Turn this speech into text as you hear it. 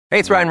Hey,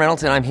 it's Ryan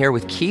Reynolds, and I'm here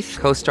with Keith,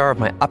 co-star of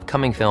my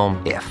upcoming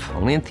film, If,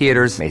 only in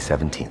theaters May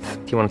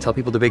 17th. Do you want to tell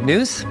people the big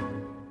news?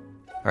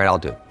 All right, I'll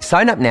do it.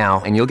 Sign up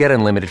now and you'll get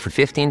unlimited for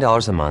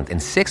 $15 a month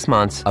and 6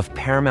 months of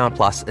Paramount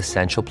Plus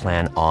Essential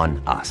Plan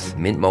on us.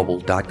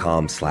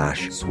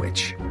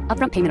 MintMobile.com/switch.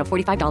 Upfront payment of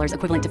 $45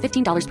 equivalent to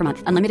 $15 per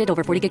month. Unlimited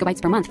over 40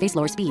 gigabytes per month. Face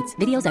lower speeds.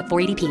 Videos at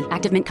 480p.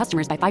 Active Mint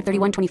customers by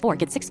 531.24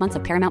 get 6 months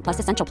of Paramount Plus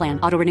Essential Plan.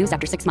 Auto renews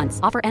after 6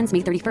 months. Offer ends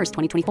May 31st,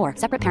 2024.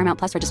 Separate Paramount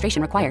Plus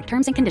registration required.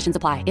 Terms and conditions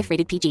apply if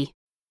rated PG.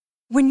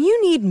 When you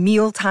need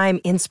mealtime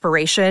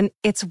inspiration,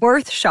 it's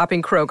worth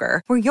shopping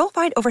Kroger, where you'll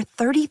find over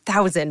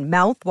 30,000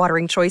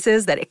 mouth-watering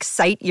choices that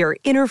excite your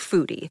inner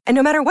foodie. And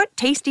no matter what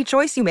tasty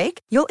choice you make,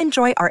 you'll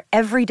enjoy our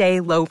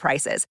everyday low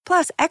prices,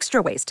 plus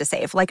extra ways to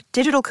save, like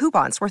digital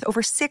coupons worth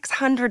over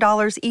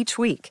 $600 each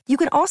week. You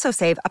can also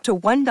save up to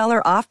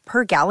 $1 off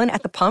per gallon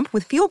at the pump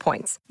with fuel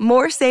points.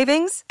 More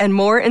savings and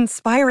more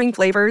inspiring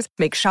flavors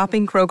make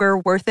shopping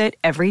Kroger worth it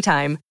every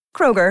time.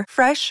 Kroger,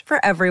 fresh for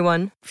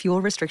everyone.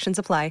 Fuel restrictions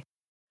apply.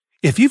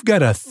 If you've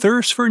got a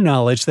thirst for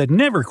knowledge that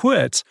never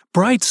quits,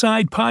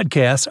 Brightside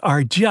Podcasts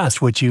are just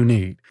what you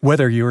need.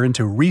 Whether you're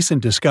into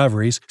recent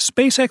discoveries,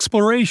 space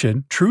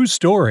exploration, true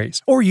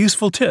stories, or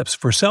useful tips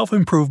for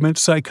self-improvement,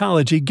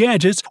 psychology,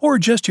 gadgets, or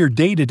just your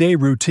day-to-day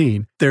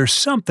routine, there's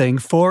something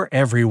for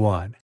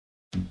everyone.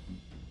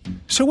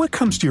 So what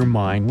comes to your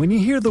mind when you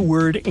hear the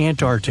word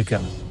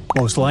Antarctica?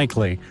 Most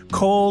likely,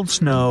 cold,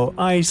 snow,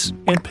 ice,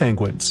 and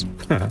penguins.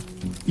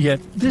 Yet,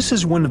 this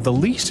is one of the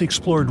least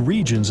explored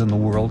regions in the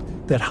world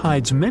that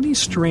hides many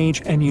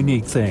strange and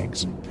unique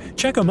things.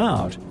 Check them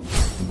out.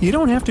 You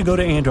don't have to go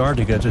to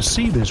Antarctica to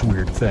see this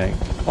weird thing.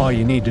 All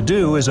you need to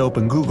do is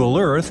open Google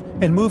Earth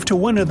and move to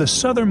one of the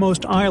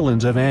southernmost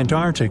islands of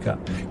Antarctica,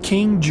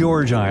 King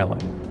George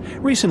Island.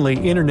 Recently,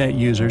 internet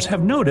users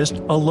have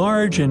noticed a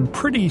large and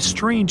pretty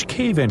strange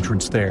cave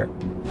entrance there.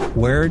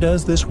 Where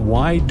does this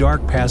wide,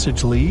 dark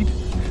passage lead?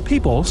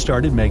 People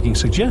started making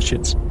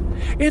suggestions.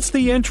 It's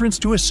the entrance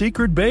to a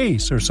secret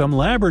base or some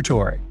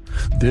laboratory.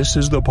 This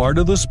is the part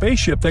of the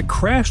spaceship that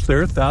crashed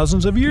there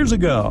thousands of years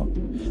ago.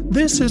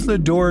 This is the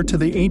door to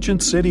the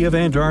ancient city of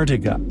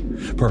Antarctica.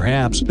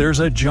 Perhaps there's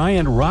a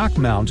giant rock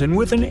mountain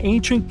with an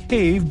ancient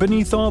cave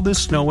beneath all this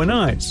snow and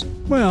ice.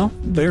 Well,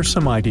 there's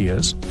some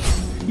ideas.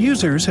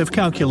 Users have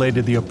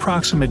calculated the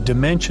approximate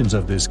dimensions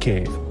of this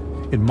cave.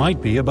 It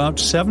might be about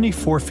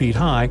 74 feet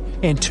high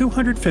and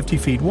 250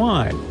 feet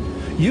wide.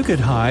 You could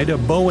hide a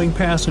Boeing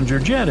passenger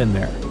jet in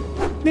there.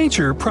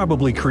 Nature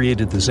probably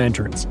created this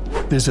entrance.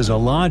 This is a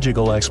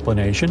logical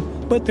explanation,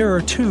 but there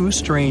are two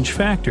strange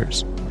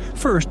factors.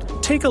 First,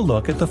 take a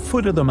look at the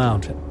foot of the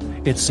mountain.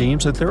 It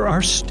seems that there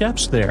are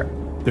steps there.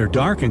 They're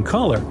dark in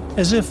color,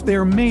 as if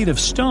they're made of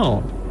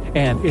stone.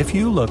 And if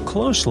you look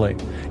closely,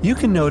 you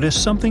can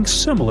notice something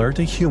similar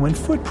to human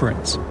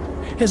footprints.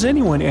 Has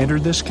anyone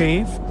entered this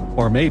cave?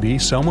 Or maybe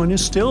someone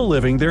is still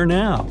living there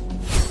now.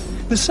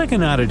 The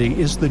second oddity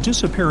is the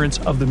disappearance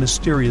of the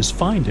mysterious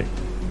finding.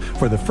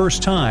 For the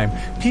first time,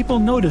 people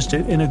noticed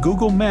it in a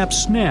Google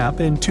Maps snap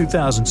in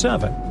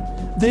 2007.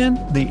 Then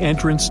the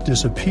entrance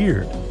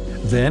disappeared.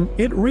 Then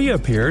it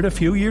reappeared a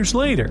few years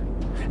later.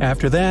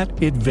 After that,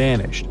 it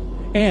vanished.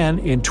 And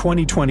in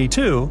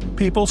 2022,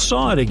 people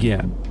saw it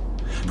again.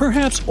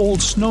 Perhaps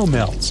old snow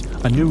melts,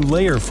 a new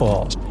layer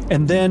falls,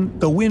 and then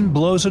the wind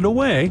blows it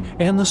away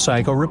and the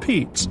cycle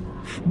repeats.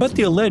 But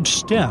the alleged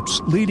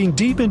steps leading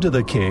deep into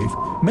the cave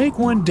make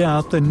one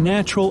doubt the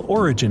natural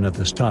origin of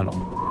this tunnel.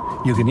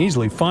 You can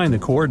easily find the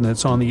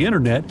coordinates on the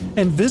internet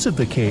and visit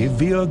the cave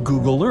via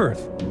Google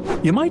Earth.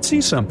 You might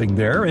see something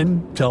there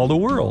and tell the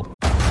world.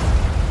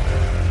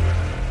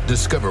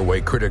 Discover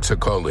why critics are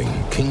calling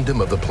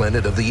Kingdom of the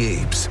Planet of the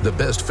Apes the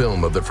best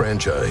film of the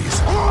franchise.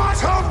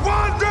 What a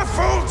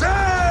wonderful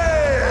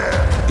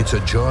day! It's a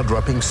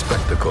jaw-dropping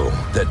spectacle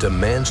that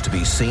demands to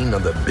be seen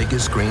on the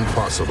biggest screen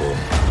possible.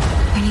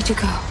 We need to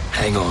go.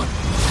 Hang on.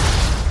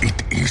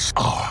 It is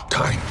our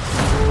time.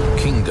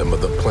 Kingdom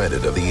of the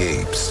Planet of the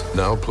Apes.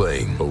 Now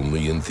playing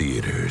only in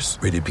theaters.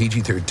 Rated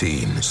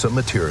PG-13. Some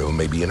material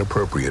may be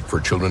inappropriate for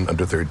children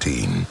under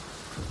 13.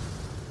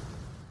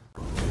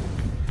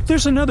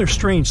 There's another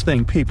strange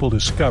thing people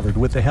discovered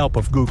with the help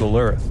of Google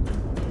Earth.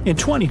 In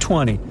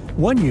 2020,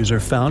 one user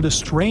found a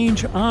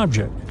strange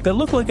object that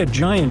looked like a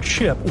giant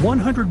ship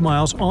 100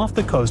 miles off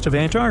the coast of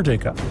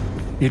Antarctica.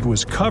 It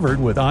was covered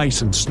with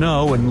ice and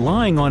snow and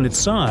lying on its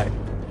side.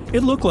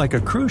 It looked like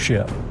a cruise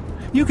ship.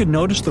 You could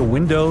notice the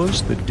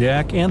windows, the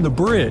deck, and the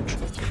bridge.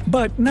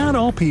 But not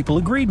all people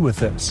agreed with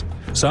this.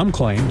 Some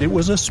claimed it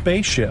was a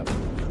spaceship.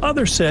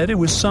 Others said it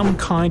was some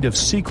kind of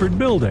secret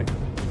building.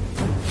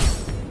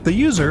 The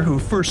user who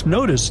first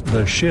noticed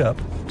the ship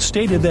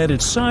stated that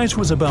its size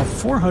was about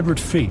 400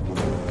 feet,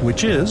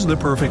 which is the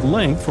perfect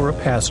length for a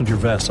passenger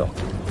vessel.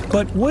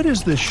 But what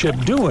is this ship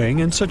doing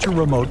in such a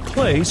remote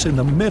place in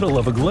the middle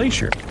of a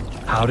glacier?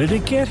 How did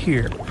it get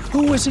here?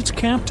 Who was its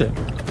captain?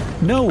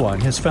 No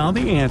one has found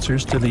the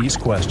answers to these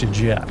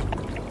questions yet.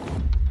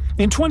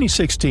 In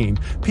 2016,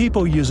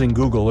 people using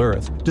Google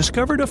Earth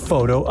discovered a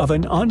photo of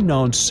an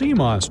unknown sea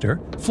monster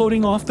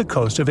floating off the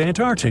coast of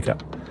Antarctica.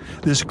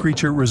 This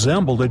creature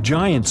resembled a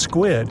giant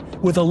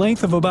squid with a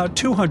length of about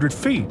 200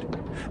 feet.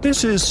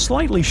 This is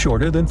slightly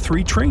shorter than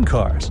 3 train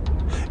cars.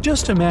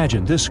 Just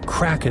imagine this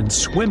kraken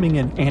swimming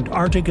in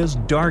Antarctica's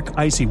dark,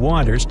 icy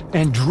waters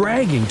and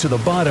dragging to the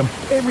bottom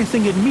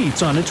everything it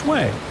meets on its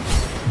way.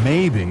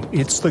 Maybe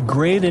it's the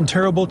great and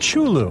terrible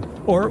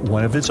Chulu, or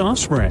one of its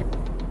offspring.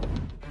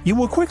 You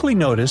will quickly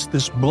notice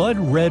this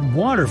blood-red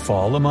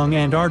waterfall among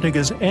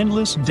Antarctica's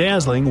endless,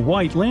 dazzling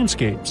white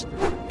landscapes.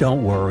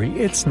 Don't worry,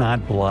 it's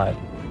not blood.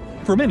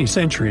 For many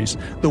centuries,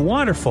 the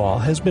waterfall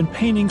has been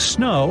painting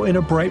snow in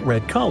a bright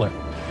red color.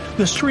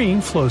 The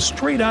stream flows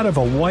straight out of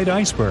a white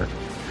iceberg.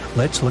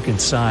 Let's look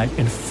inside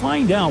and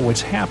find out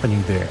what's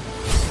happening there.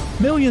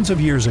 Millions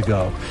of years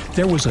ago,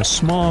 there was a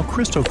small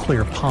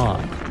crystal-clear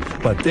pond,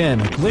 but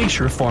then a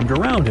glacier formed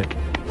around it.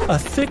 A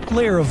thick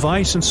layer of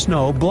ice and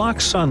snow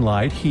blocks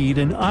sunlight, heat,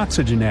 and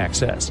oxygen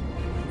access.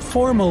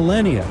 For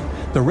millennia,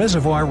 the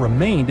reservoir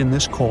remained in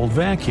this cold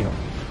vacuum.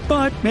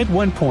 But at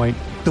one point,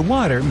 the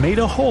water made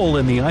a hole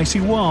in the icy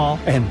wall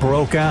and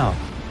broke out.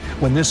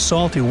 When this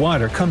salty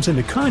water comes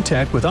into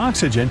contact with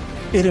oxygen,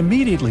 it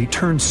immediately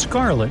turns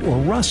scarlet or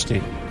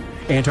rusty.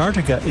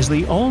 Antarctica is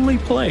the only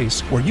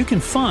place where you can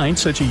find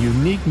such a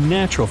unique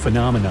natural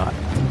phenomenon.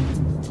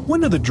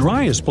 One of the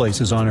driest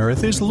places on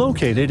Earth is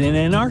located in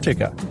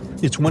Antarctica.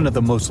 It's one of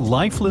the most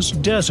lifeless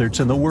deserts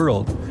in the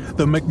world,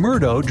 the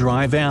McMurdo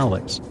Dry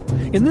Valleys.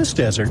 In this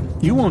desert,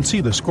 you won't see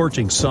the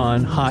scorching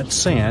sun, hot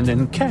sand,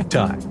 and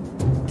cacti.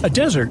 A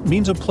desert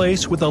means a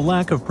place with a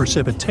lack of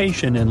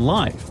precipitation and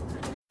life.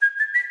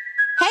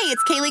 Hey,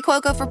 it's Kaylee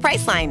Cuoco for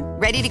Priceline.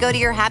 Ready to go to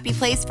your happy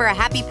place for a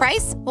happy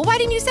price? Well, why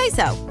didn't you say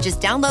so?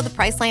 Just download the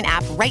Priceline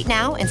app right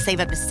now and save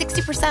up to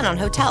 60% on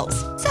hotels.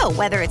 So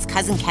whether it's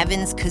Cousin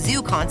Kevin's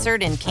Kazoo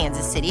Concert in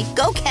Kansas City,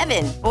 go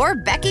Kevin, or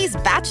Becky's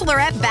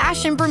Bachelorette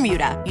Bash in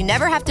Bermuda, you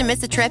never have to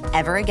miss a trip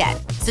ever again.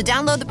 So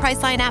download the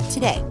Priceline app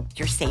today.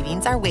 Your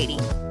savings are waiting.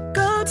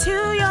 Go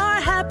to your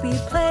happy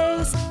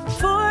place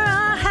for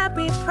a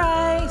happy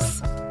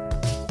price.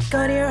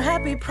 Go to your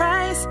happy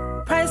price,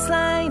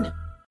 Priceline.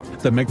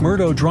 The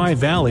McMurdo Dry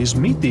Valleys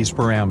meet these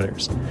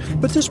parameters.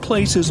 But this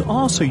place is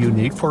also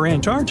unique for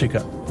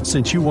Antarctica,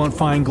 since you won't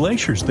find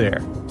glaciers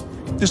there.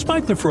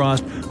 Despite the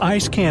frost,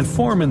 ice can't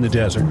form in the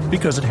desert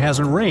because it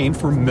hasn't rained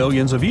for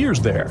millions of years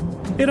there.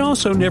 It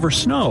also never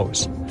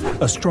snows.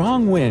 A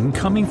strong wind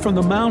coming from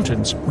the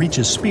mountains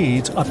reaches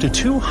speeds up to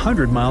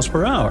 200 miles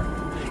per hour.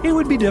 It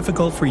would be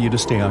difficult for you to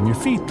stay on your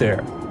feet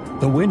there.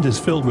 The wind is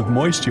filled with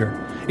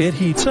moisture. It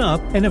heats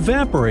up and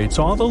evaporates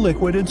all the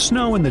liquid and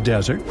snow in the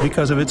desert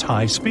because of its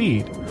high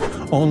speed.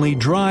 Only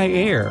dry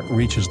air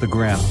reaches the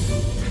ground.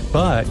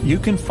 But you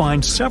can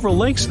find several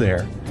lakes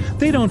there.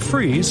 They don't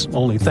freeze,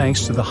 only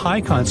thanks to the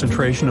high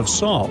concentration of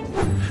salt.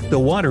 The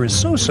water is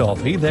so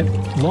salty that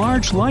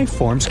large life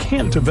forms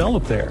can't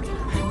develop there.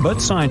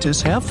 But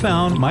scientists have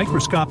found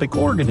microscopic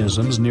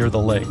organisms near the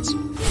lakes.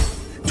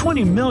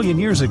 20 million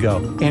years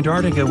ago,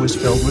 Antarctica was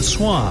filled with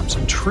swamps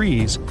and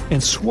trees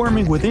and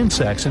swarming with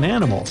insects and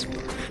animals.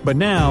 But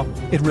now,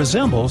 it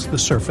resembles the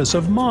surface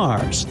of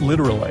Mars,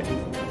 literally.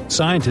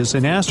 Scientists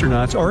and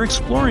astronauts are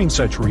exploring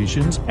such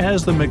regions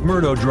as the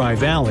McMurdo Dry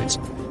Valleys,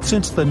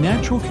 since the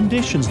natural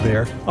conditions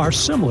there are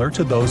similar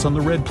to those on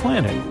the Red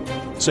Planet.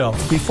 So,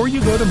 before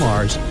you go to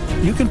Mars,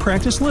 you can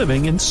practice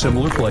living in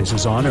similar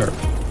places on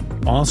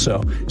Earth.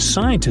 Also,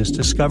 scientists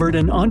discovered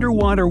an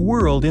underwater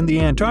world in the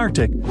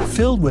Antarctic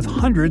filled with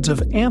hundreds of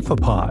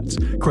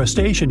amphipods,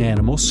 crustacean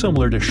animals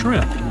similar to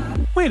shrimp.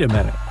 Wait a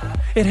minute,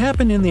 it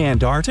happened in the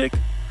Antarctic?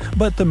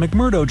 But the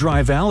McMurdo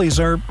Dry Valleys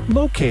are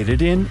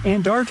located in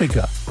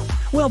Antarctica.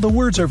 Well, the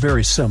words are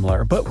very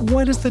similar, but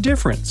what is the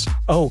difference?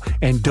 Oh,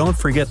 and don't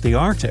forget the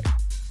Arctic.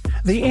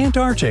 The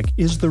Antarctic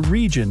is the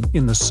region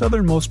in the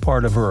southernmost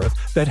part of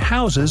Earth that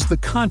houses the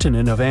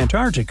continent of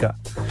Antarctica,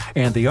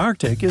 and the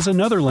Arctic is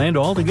another land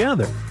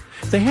altogether.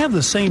 They have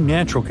the same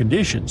natural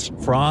conditions,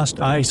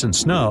 frost, ice, and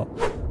snow,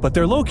 but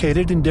they're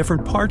located in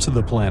different parts of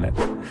the planet.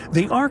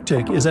 The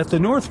Arctic is at the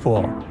North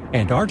Pole,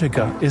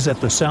 Antarctica is at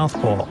the South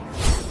Pole.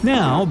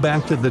 Now,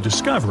 back to the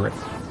discovery.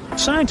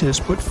 Scientists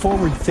put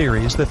forward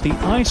theories that the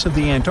ice of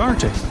the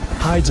Antarctic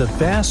hides a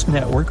vast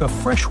network of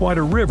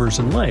freshwater rivers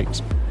and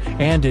lakes.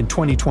 And in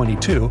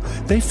 2022,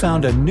 they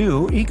found a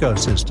new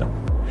ecosystem.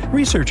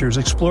 Researchers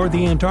explored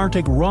the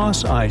Antarctic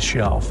Ross Ice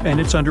Shelf and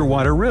its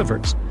underwater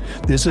rivers.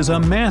 This is a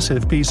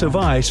massive piece of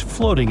ice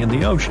floating in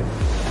the ocean.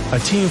 A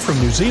team from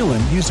New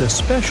Zealand used a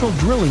special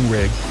drilling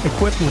rig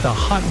equipped with a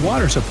hot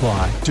water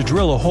supply to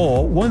drill a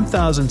hole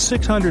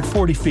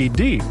 1,640 feet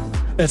deep.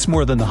 That's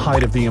more than the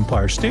height of the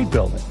Empire State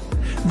Building.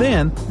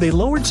 Then, they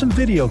lowered some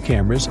video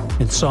cameras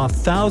and saw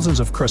thousands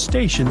of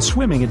crustaceans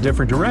swimming in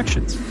different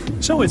directions.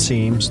 So it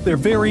seems they're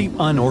very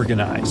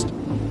unorganized.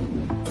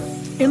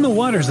 In the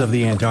waters of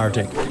the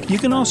Antarctic, you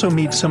can also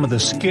meet some of the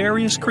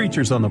scariest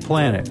creatures on the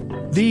planet.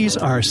 These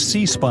are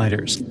sea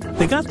spiders.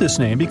 They got this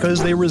name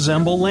because they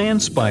resemble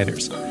land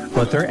spiders,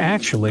 but they're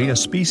actually a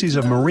species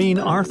of marine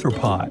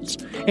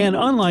arthropods. And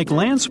unlike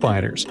land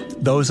spiders,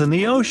 those in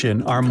the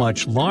ocean are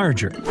much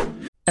larger.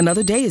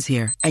 Another day is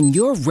here, and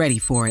you're ready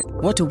for it.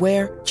 What to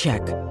wear?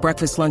 Check.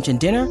 Breakfast, lunch, and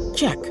dinner?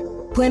 Check.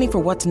 Planning for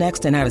what's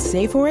next and how to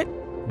save for it?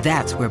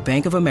 That's where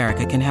Bank of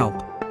America can help.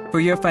 For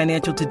your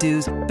financial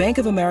to-dos, Bank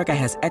of America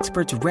has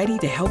experts ready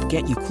to help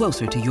get you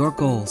closer to your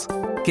goals.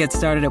 Get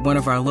started at one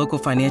of our local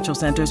financial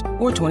centers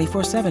or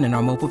 24/7 in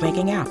our mobile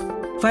banking app.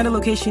 Find a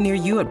location near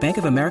you at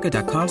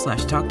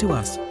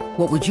bankofamerica.com/talktous.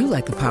 What would you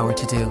like the power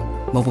to do?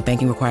 Mobile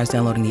banking requires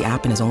downloading the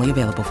app and is only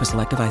available for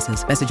select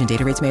devices. Message and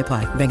data rates may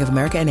apply. Bank of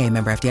America N.A.,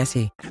 member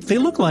FDIC. They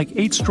look like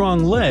 8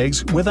 strong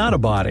legs without a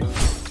body.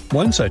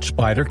 One such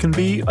spider can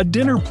be a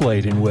dinner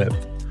plate in width.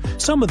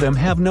 Some of them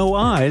have no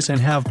eyes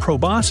and have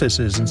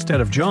proboscises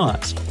instead of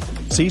jaws.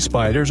 Sea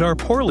spiders are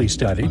poorly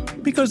studied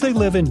because they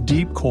live in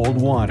deep,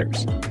 cold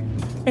waters.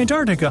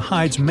 Antarctica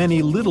hides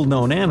many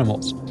little-known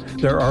animals.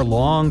 There are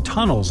long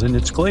tunnels in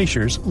its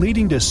glaciers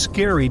leading to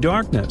scary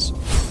darkness.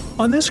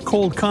 On this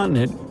cold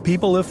continent,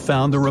 people have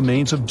found the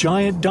remains of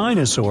giant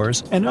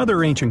dinosaurs and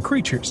other ancient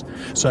creatures,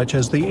 such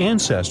as the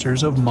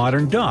ancestors of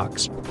modern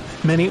ducks.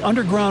 Many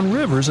underground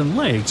rivers and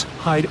lakes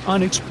hide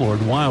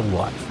unexplored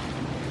wildlife.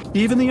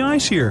 Even the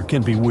ice here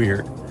can be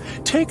weird.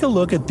 Take a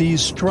look at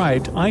these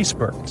striped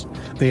icebergs.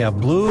 They have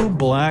blue,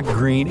 black,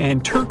 green,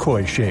 and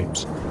turquoise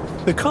shapes.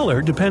 The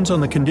color depends on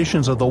the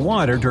conditions of the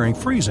water during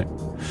freezing.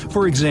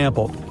 For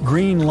example,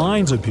 green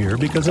lines appear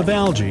because of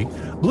algae.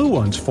 Blue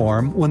ones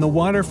form when the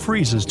water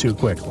freezes too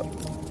quickly.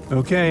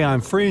 Okay, I'm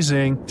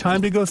freezing.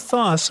 Time to go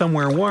thaw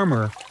somewhere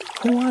warmer.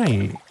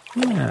 Hawaii.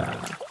 Yeah.